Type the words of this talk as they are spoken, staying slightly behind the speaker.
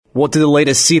What do the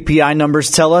latest CPI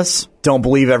numbers tell us? Don't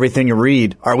believe everything you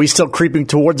read. Are we still creeping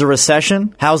towards a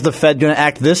recession? How's the Fed going to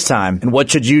act this time? And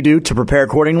what should you do to prepare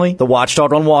accordingly? The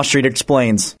Watchdog on Wall Street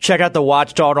explains. Check out the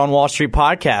Watchdog on Wall Street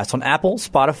podcast on Apple,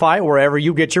 Spotify, or wherever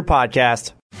you get your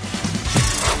podcast.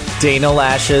 Dana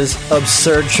Loesch's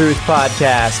Absurd Truth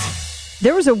Podcast.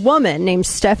 There was a woman named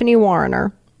Stephanie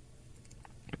Warner,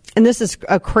 and this is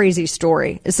a crazy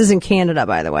story. This is in Canada,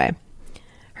 by the way.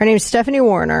 Her name is Stephanie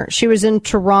Warner. She was in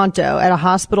Toronto at a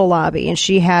hospital lobby, and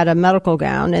she had a medical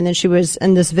gown. And then she was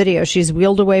in this video. She's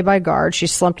wheeled away by guards.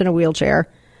 She's slumped in a wheelchair.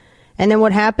 And then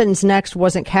what happens next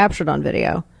wasn't captured on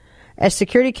video. A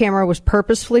security camera was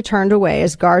purposefully turned away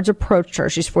as guards approached her.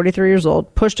 She's 43 years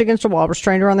old, pushed against a wall,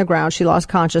 restrained her on the ground. She lost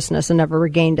consciousness and never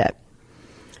regained it.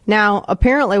 Now,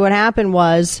 apparently what happened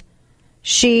was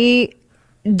she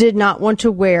did not want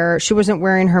to she wasn't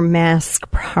wearing her mask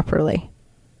properly.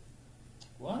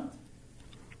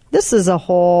 This is a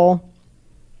whole,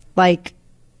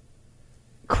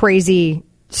 crazy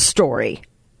story.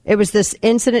 It was this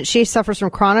incident. She suffers from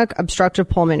chronic obstructive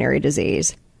pulmonary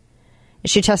disease.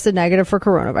 She tested negative for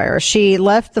coronavirus. She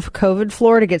left the COVID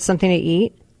floor to get something to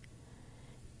eat.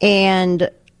 And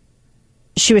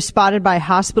she was spotted by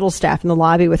hospital staff in the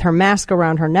lobby with her mask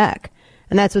around her neck.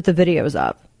 And that's what the video is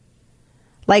of.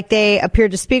 They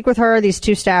appeared to speak with her, these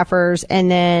two staffers, and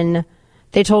then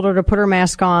they told her to put her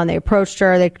mask on. They approached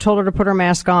her. They told her to put her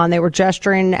mask on. They were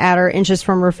gesturing at her inches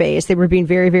from her face. They were being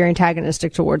very, very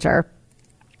antagonistic towards her.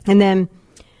 And then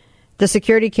the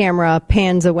security camera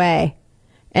pans away.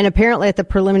 And apparently at the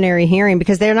preliminary hearing,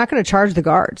 because they're not going to charge the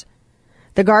guards,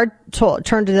 the guard who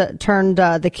turned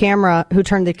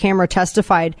the camera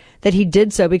testified that he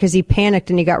did so because he panicked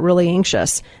and he got really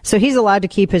anxious. So he's allowed to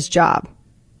keep his job.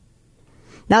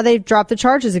 Now they've dropped the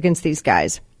charges against these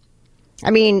guys. I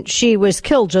mean, she was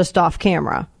killed just off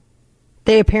camera.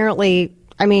 They apparently,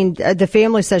 the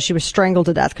family says she was strangled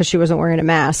to death because she wasn't wearing a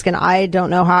mask. And I don't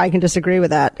know how I can disagree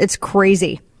with that. It's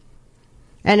crazy.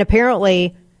 And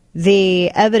apparently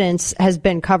the evidence has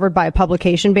been covered by a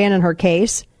publication ban in her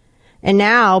case. And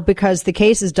now, because the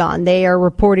case is done, they are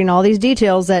reporting all these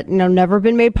details that, never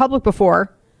been made public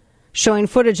before, showing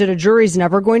footage that a jury's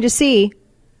never going to see.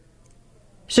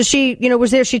 So she,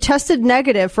 was there. She tested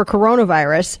negative for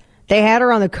coronavirus. They had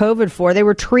her on the COVID floor. They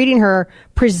were treating her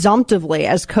presumptively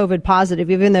as COVID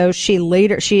positive, even though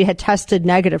she had tested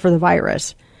negative for the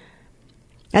virus.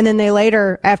 And then they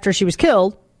later, after she was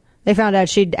killed, they found out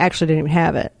she actually didn't even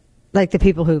have it. Like the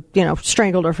people who,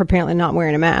 strangled her for apparently not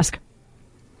wearing a mask.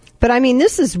 But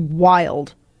this is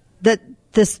wild that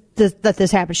this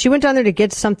happened. She went down there to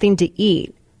get something to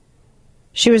eat.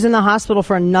 She was in the hospital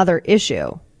for another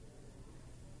issue.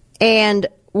 And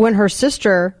when her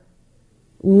sister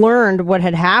learned what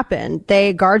had happened,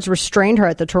 guards restrained her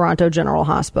at the Toronto General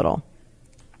Hospital.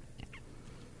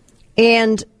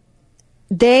 And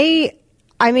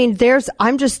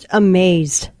I'm just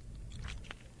amazed.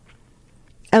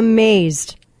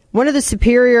 Amazed. One of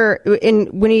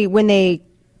the when they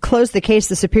closed the case,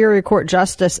 the Superior Court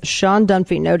Justice Sean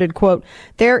Dunphy noted, quote,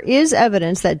 "There is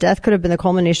evidence that death could have been the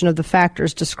culmination of the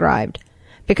factors described,"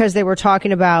 because they were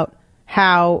talking about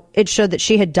how it showed that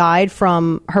she had died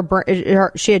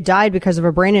she had died because of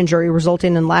a brain injury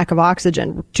resulting in lack of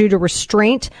oxygen due to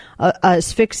restraint,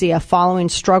 asphyxia following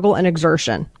struggle and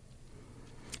exertion.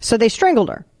 So they strangled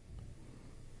her.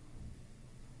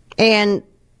 And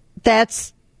a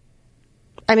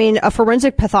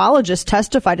forensic pathologist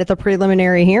testified at the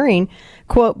preliminary hearing,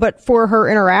 quote, "But for her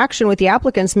interaction with the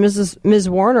applicants, Ms.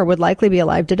 Warner would likely be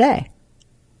alive today."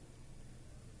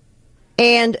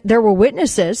 And there were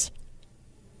witnesses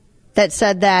that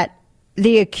said that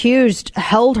the accused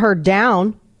held her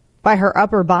down by her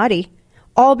upper body,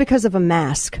 all because of a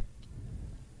mask.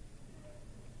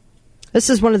 This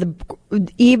is one of the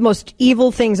most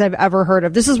evil things I've ever heard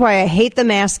of. This is why I hate the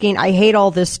masking. I hate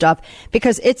all this stuff,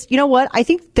 because it's, you know what? I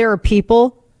think there are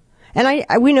people, and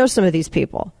we know some of these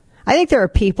people. I think there are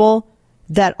people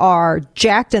that are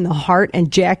jacked in the heart and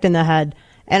jacked in the head.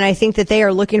 And I think that they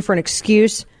are looking for an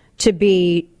excuse to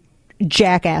be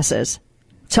jackasses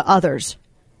to others.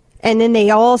 And then they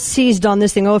all seized on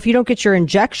this thing. Oh, if you don't get your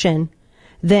injection,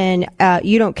 then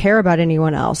you don't care about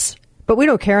anyone else. But we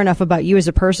don't care enough about you as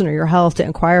a person or your health to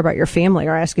inquire about your family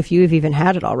or ask if you've even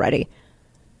had it already.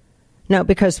 No,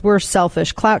 because we're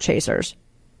selfish clout chasers.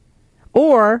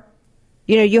 Or,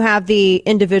 you have the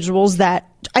individuals that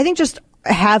I think just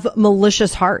have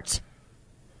malicious hearts.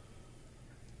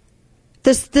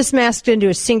 This mask didn't do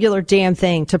a singular damn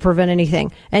thing to prevent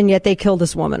anything, and yet they killed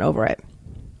this woman over it.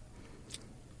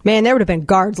 Man, there would have been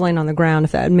guards laying on the ground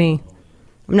if that had me.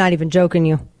 I'm not even joking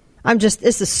you.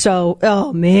 This is so,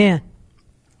 oh man.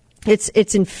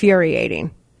 It's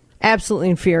infuriating. Absolutely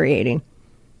infuriating.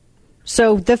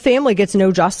 So the family gets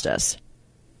no justice.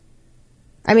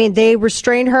 I mean, they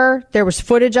restrained her. There was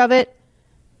footage of it.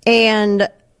 And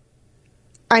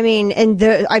I mean,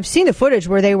 I've seen the footage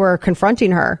where they were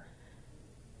confronting her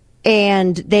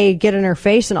and they get in her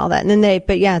face and all that. And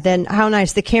then then how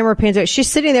nice. The camera pans out. She's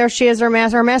sitting there. She has her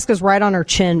mask. Her mask is right on her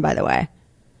chin, by the way.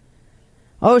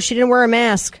 Oh, she didn't wear a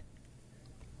mask.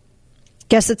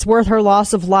 Guess it's worth her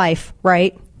loss of life,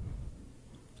 right?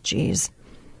 Jeez.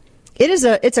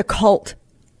 It's a cult.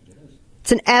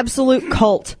 It's an absolute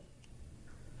cult.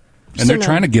 And they're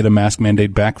trying to get a mask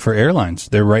mandate back for airlines.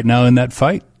 They're right now in that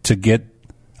fight to get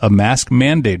a mask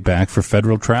mandate back for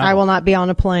federal travel. I will not be on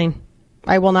a plane.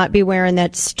 I will not be wearing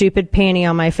that stupid panty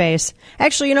on my face.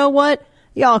 Actually, you know what?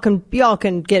 Y'all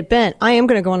can get bent. I am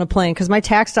going to go on a plane because my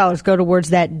tax dollars go towards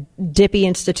that dippy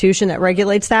institution that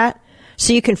regulates that.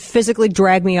 So you can physically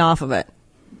drag me off of it.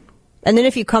 And then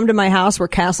if you come to my house where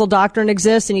castle doctrine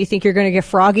exists and you think you're going to get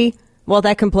froggy, well,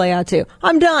 that can play out too.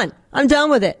 I'm done. I'm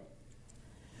done with it.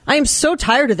 I am so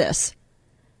tired of this.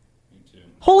 Me too.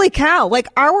 Holy cow. Like,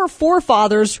 our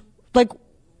forefathers, like,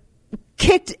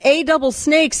 kicked double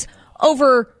snakes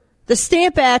over the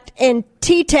Stamp Act and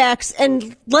T-Tax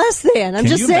and less than. I'm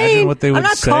just saying. What they would I'm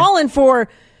not say? calling for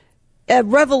a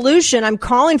revolution. I'm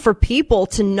calling for people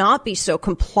to not be so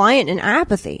compliant and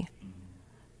apathy.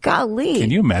 Golly.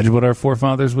 Can you imagine what our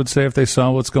forefathers would say if they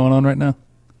saw what's going on right now?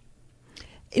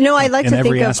 You know, I like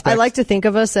to think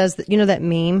of us as, you know, that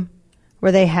meme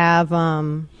where they have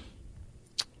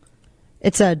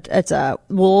it's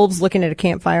wolves looking at a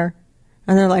campfire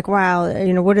and they're like, wow,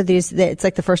 you know, what are these? It's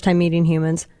like the first time meeting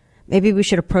humans. Maybe we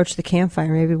should approach the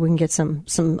campfire. Maybe we can get some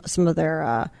of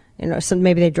their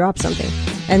maybe they drop something.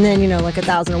 And then, you know, like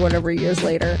 1,000 or whatever years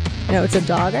later, you know, it's a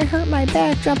dog. I hurt my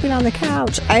back jumping on the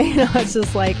couch. It's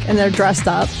just like, and they're dressed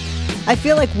up. I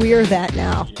feel like we're that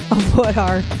now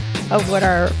of what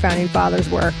our founding fathers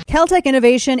were. Keltec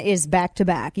Innovation is back to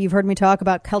back. You've heard me talk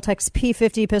about Keltec's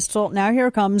P50 pistol. Now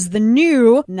here comes the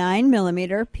new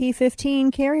 9mm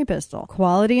P15 carry pistol.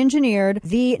 Quality engineered,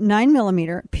 the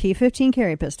 9mm P15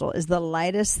 carry pistol is the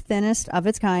lightest, thinnest of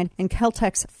its kind and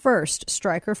Keltec's first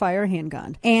striker fire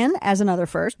handgun. And as another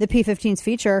first, the P15s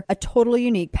feature a totally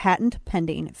unique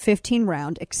patent-pending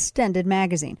 15-round extended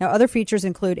magazine. Now, other features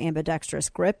include ambidextrous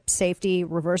grip, safety,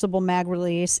 reversible mag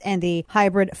release, and the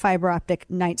hybrid fiber optic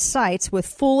night sights with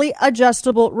fully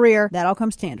adjustable rear. That all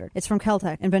comes standard. It's from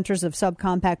Keltec, inventors of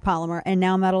subcompact polymer and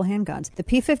now metal handguns. The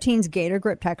P15's Gator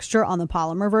grip texture on the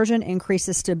polymer version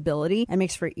increases stability and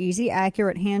makes for easy,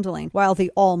 accurate handling, while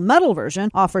the all-metal version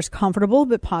offers comfortable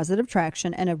but positive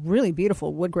traction and a really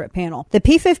beautiful wood grip panel. The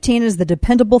P15 is the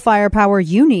dependable firepower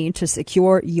you need to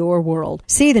secure your world.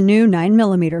 See the new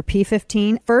 9mm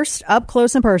P15 first up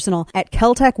close and personal at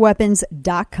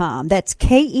KeltecWeapons.com. That's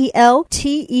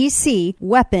KELTEC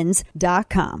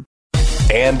weapons.com.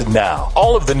 And now,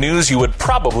 all of the news you would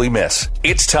probably miss.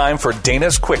 It's time for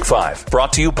Dana's Quick Five,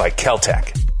 brought to you by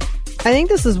Keltec. I think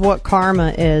this is what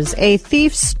karma is. A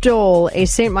thief stole a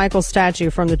St. Michael statue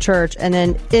from the church and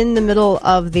then in the middle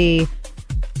of the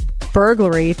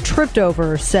burglary tripped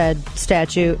over said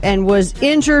statue and was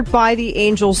injured by the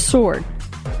angel's sword.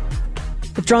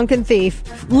 The drunken thief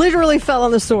literally fell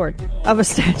on the sword of a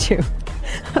statue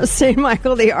of St.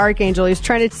 Michael the Archangel. He's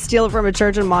trying to steal it from a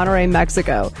church in Monterrey,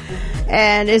 Mexico.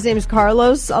 And his name is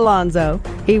Carlos Alonso.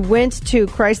 He went to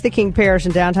Christ the King Parish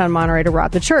in downtown Monterrey to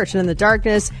rob the church. And in the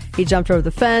darkness, he jumped over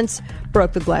the fence,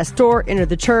 broke the glass door, entered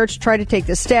the church, tried to take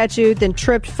the statue, then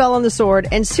tripped, fell on the sword,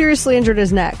 and seriously injured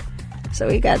his neck. So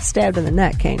he got stabbed in the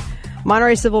neck, Kane.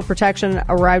 Monterey Civil Protection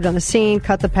arrived on the scene,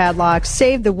 cut the padlock,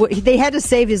 saved the wood. They had to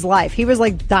save his life. He was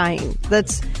like dying. The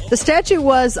statue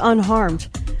was unharmed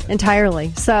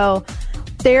entirely. So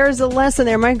there's a lesson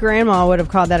there. My grandma would have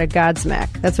called that a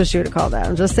Godsmack. That's what she would have called that.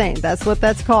 I'm just saying. That's what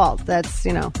that's called. That's,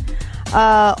 you know.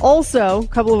 Also, a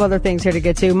couple of other things here to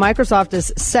get to. Microsoft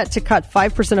is set to cut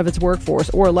 5% of its workforce,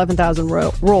 or 11,000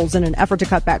 roles, in an effort to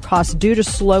cut back costs due to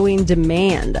slowing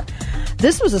demand.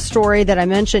 This was a story that I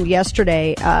mentioned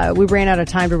yesterday. We ran out of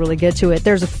time to really get to it.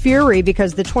 There's a fury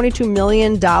because the $22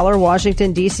 million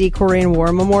Washington, D.C. Korean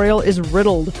War Memorial is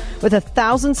riddled with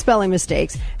 1,000 spelling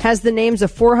mistakes, has the names of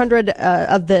 400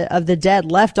 of the dead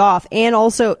left off, and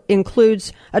also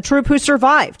includes a troop who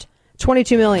survived.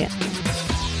 22 million.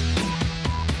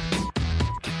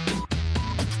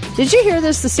 Did you hear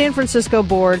this? The San Francisco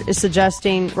board is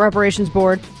suggesting, reparations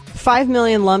board, $5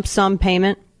 million lump sum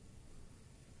payment.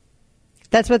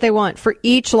 That's what they want for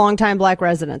each longtime black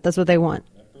resident. That's what they want.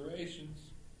 Reparations.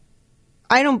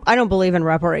 I don't believe in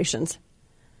reparations.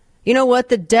 You know what?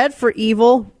 The debt for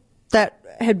evil that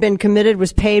had been committed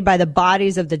was paid by the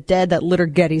bodies of the dead that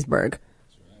littered Gettysburg,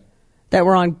 that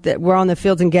were on the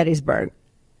fields in Gettysburg,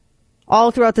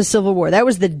 all throughout the Civil War. That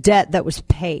was the debt that was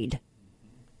paid.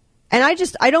 And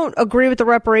I don't agree with the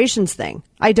reparations thing.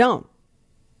 I don't.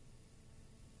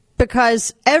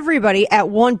 Because everybody at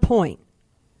one point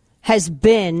has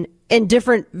been, in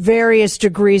different various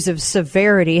degrees of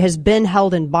severity, has been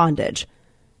held in bondage.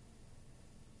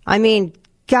 I mean,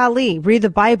 golly, read the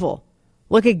Bible.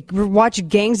 Watch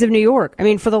Gangs of New York. I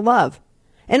mean, for the love.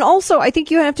 And also, I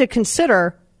think you have to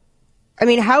consider, I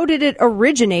mean, how did it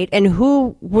originate and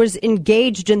who was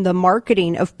engaged in the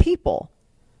marketing of people?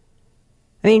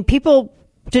 I mean, people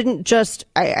didn't just,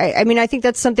 I mean, I think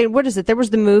that's something, what is it? There was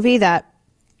the movie that,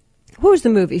 what was the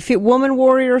movie? Woman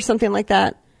Warrior or something like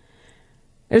that.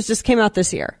 It just came out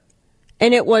this year.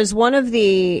 And it was one of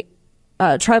the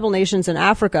tribal nations in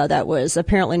Africa that was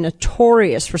apparently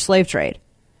notorious for slave trade.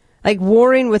 Like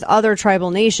warring with other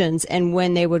tribal nations, and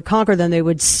when they would conquer them, they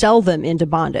would sell them into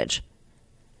bondage.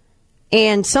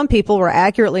 And some people were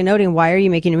accurately noting, why are you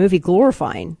making a movie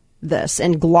glorifying this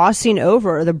and glossing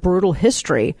over the brutal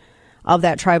history of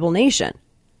that tribal nation?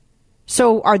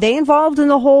 So are they involved in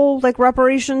the whole like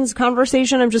reparations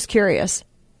conversation? I'm just curious.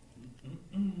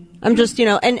 I'm just,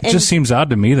 and it just seems odd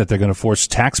to me that they're going to force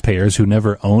taxpayers who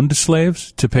never owned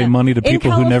slaves to pay money to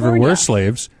people who never were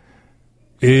slaves.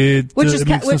 Which is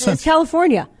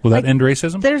California. Will that end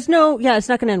racism? It's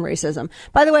not going to end racism.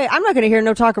 By the way, I'm not going to hear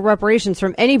no talk of reparations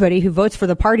from anybody who votes for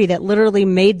the party that literally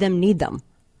made them need them.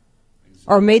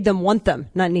 Or made them want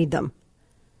them, not need them.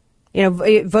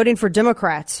 Voting for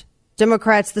Democrats,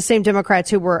 the same Democrats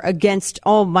who were against,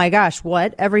 oh my gosh,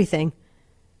 what? Everything.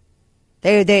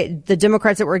 The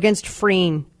Democrats that were against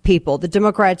freeing people, the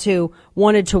Democrats who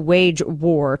wanted to wage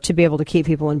war to be able to keep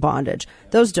people in bondage.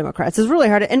 Those Democrats is really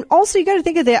hard. And also you got to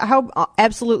think of how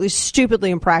absolutely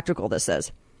stupidly impractical this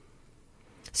is.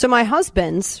 So my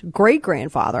husband's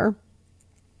great-grandfather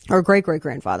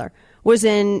was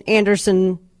in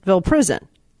Andersonville prison,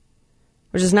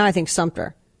 which is now, I think,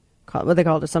 Sumter. What they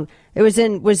called it, Sumter. It was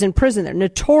in prison there.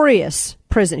 Notorious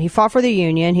prison. He fought for the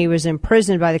Union. He was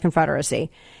imprisoned by the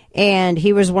Confederacy. And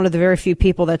he was one of the very few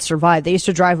people that survived. They used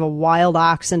to drive a wild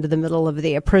ox into the middle of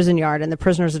the prison yard, and the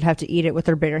prisoners would have to eat it with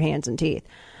their bare hands and teeth.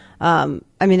 I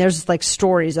mean, there's like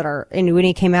stories that are, and when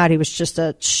he came out, he was just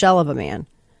a shell of a man.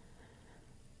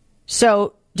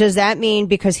 So does that mean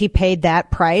because he paid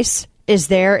that price, is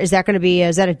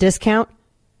that a discount?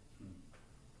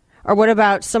 Or what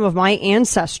about some of my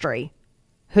ancestry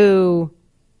who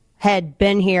had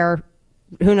been here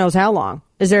who knows how long?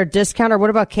 Is there a discount? Or what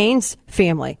about Kane's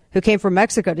family who came from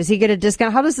Mexico? Does he get a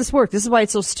discount? How does this work? This is why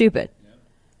it's so stupid.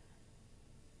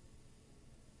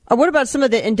 Or what about some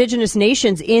of the indigenous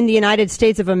nations in the United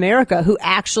States of America who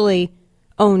actually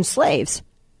own slaves?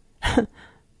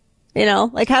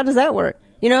 Like how does that work?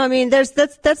 I mean, that's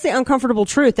the uncomfortable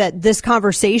truth that this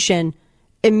conversation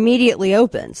immediately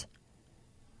opens.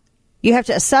 You have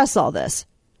to assess all this.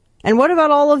 And what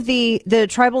about all of the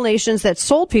tribal nations that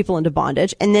sold people into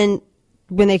bondage, and then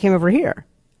when they came over here,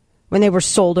 when they were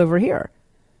sold over here?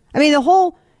 I mean,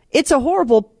 it's a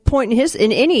horrible point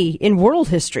in world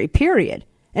history, period.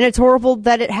 And it's horrible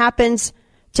that it happens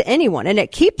to anyone, and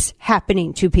it keeps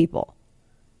happening to people.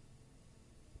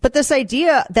 But this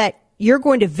idea that you're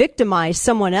going to victimize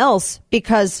someone else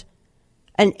because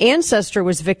an ancestor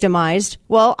was victimized.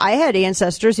 Well, I had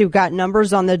ancestors who got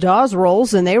numbers on the Dawes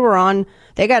rolls, and they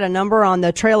got a number on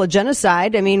the Trail of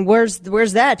Genocide. I mean, where's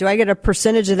that? Do I get a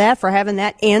percentage of that for having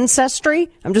that ancestry?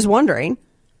 I'm just wondering.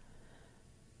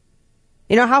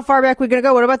 How far back are we going to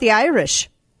go? What about the Irish?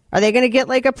 Are they going to get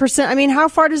like a percent? I mean, how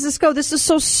far does this go? This is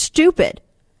so stupid.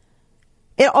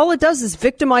 All it does is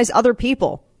victimize other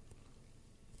people.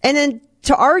 And then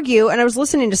to argue, and I was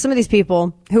listening to some of these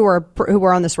people who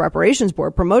were on this reparations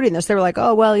board promoting this. They were like,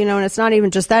 oh, well, and it's not even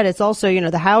just that. It's also,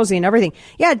 the housing and everything.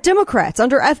 Yeah, Democrats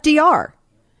under FDR.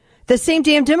 The same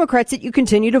damn Democrats that you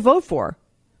continue to vote for.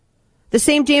 The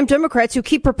same damn Democrats who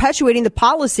keep perpetuating the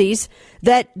policies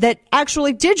that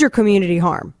actually did your community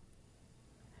harm.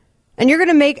 And you're going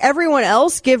to make everyone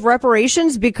else give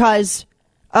reparations because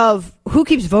of who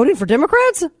keeps voting for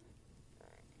Democrats?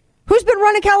 Who's been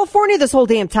running California this whole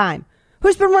damn time?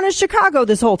 Who's been running Chicago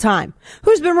this whole time?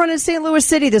 Who's been running St. Louis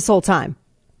City this whole time?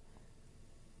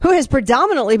 Who has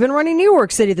predominantly been running New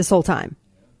York City this whole time?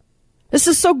 This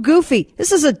is so goofy.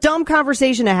 This is a dumb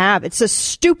conversation to have. It's a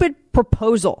stupid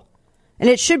proposal, and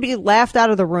it should be laughed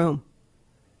out of the room.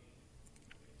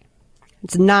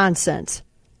 It's nonsense.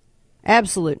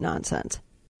 Absolute nonsense.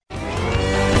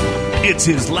 It's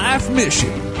his life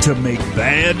mission to make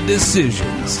bad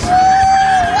decisions.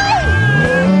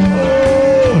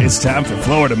 It's time for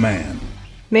Florida Man.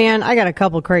 Man, I got a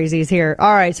couple crazies here.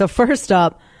 All right, so first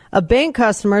up, a bank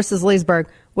customer, says Leesburg,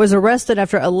 was arrested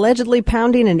after allegedly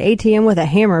pounding an ATM with a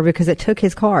hammer because it took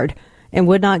his card and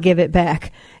would not give it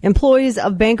back. Employees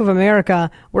of Bank of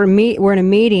America were in a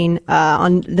meeting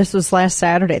this was last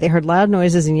Saturday. They heard loud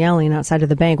noises and yelling outside of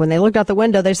the bank. When they looked out the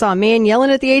window, they saw a man yelling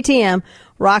at the ATM,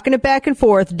 rocking it back and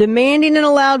forth, demanding in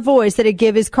a loud voice that he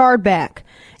give his card back.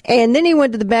 And then he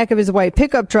went to the back of his white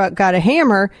pickup truck, got a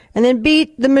hammer, and then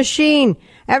beat the machine.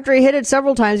 After he hit it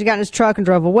several times, he got in his truck and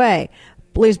drove away.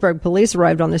 Leesburg police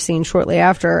arrived on the scene shortly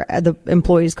after the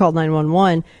employees called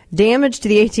 911. Damage to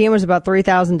the ATM was about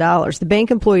 $3,000. The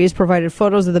bank employees provided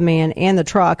photos of the man and the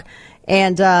truck,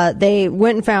 and they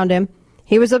went and found him.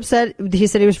 He was upset. He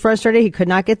said he was frustrated. He could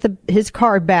not get his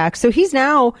card back. So he's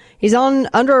under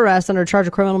arrest under a charge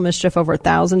of criminal mischief over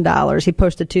 $1,000. He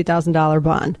posted $2,000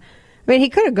 bond. I mean, he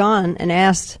could have gone and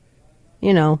asked,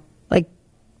 maybe,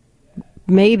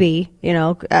 maybe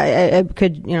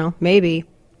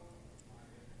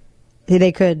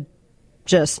they could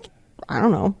just, I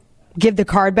don't know, give the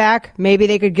card back. Maybe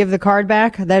they could give the card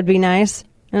back. That'd be nice.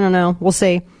 I don't know. We'll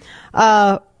see.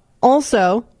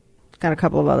 Also, got a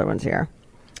couple of other ones here.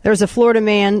 There's a Florida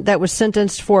man that was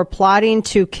sentenced for plotting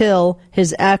to kill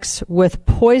his ex with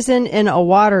poison in a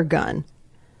water gun.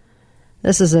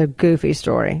 This is a goofy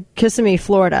story. Kissimmee,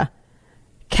 Florida.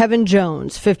 Kevin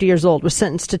Jones, 50 years old, was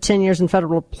sentenced to 10 years in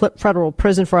federal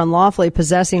prison for unlawfully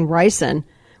possessing ricin,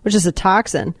 which is a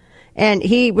toxin. And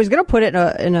he was going to put it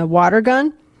in a water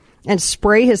gun and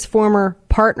spray his former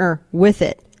partner with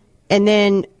it and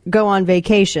then go on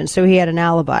vacation. So he had an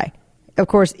alibi. Of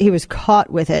course, he was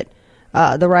caught with it,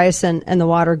 the ricin and the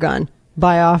water gun,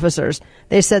 by officers.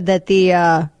 They said that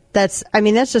that's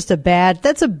just a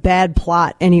bad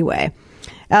plot anyway.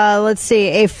 Let's see.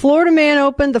 A Florida man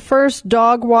opened the first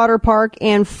dog water park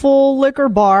and full liquor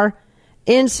bar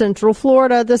in Central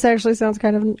Florida. This actually sounds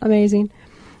kind of amazing.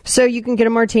 So you can get a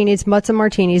martini. It's Mutts and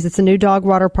Martinis. It's a new dog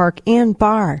water park and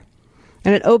bar.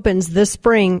 And it opens this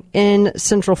spring in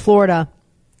Central Florida.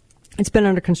 It's been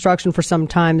under construction for some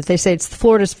time. They say it's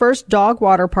Florida's first dog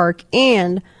water park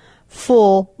and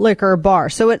full liquor bar.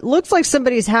 So it looks like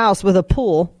somebody's house with a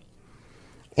pool.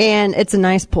 And it's a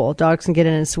nice pool. Dogs can get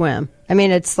in and swim. I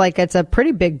mean, it's a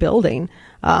pretty big building.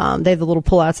 They have the little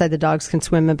pool outside the dogs can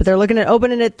swim in. But they're looking at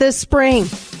opening it this spring.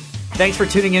 Thanks for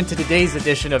tuning in to today's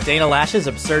edition of Dana Lash's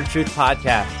Absurd Truth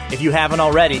Podcast. If you haven't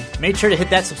already, make sure to hit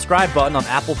that subscribe button on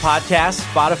Apple Podcasts,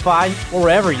 Spotify, or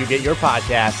wherever you get your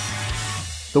podcasts.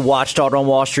 The Watchdog on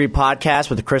Wall Street podcast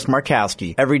with Chris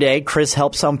Markowski. Every day, Chris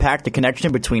helps unpack the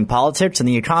connection between politics and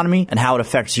the economy and how it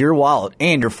affects your wallet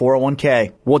and your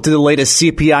 401k. What do the latest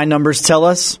CPI numbers tell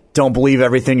us? Don't believe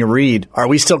everything you read. Are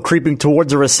we still creeping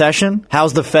towards a recession?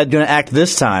 How's the Fed going to act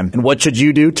this time? And what should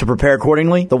you do to prepare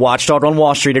accordingly? The Watchdog on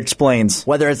Wall Street explains.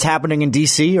 Whether it's happening in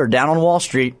D.C. or down on Wall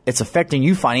Street, it's affecting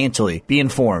you financially. Be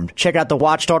informed. Check out the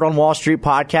Watchdog on Wall Street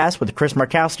podcast with Chris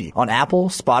Markowski on Apple,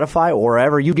 Spotify, or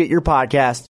wherever you get your podcasts.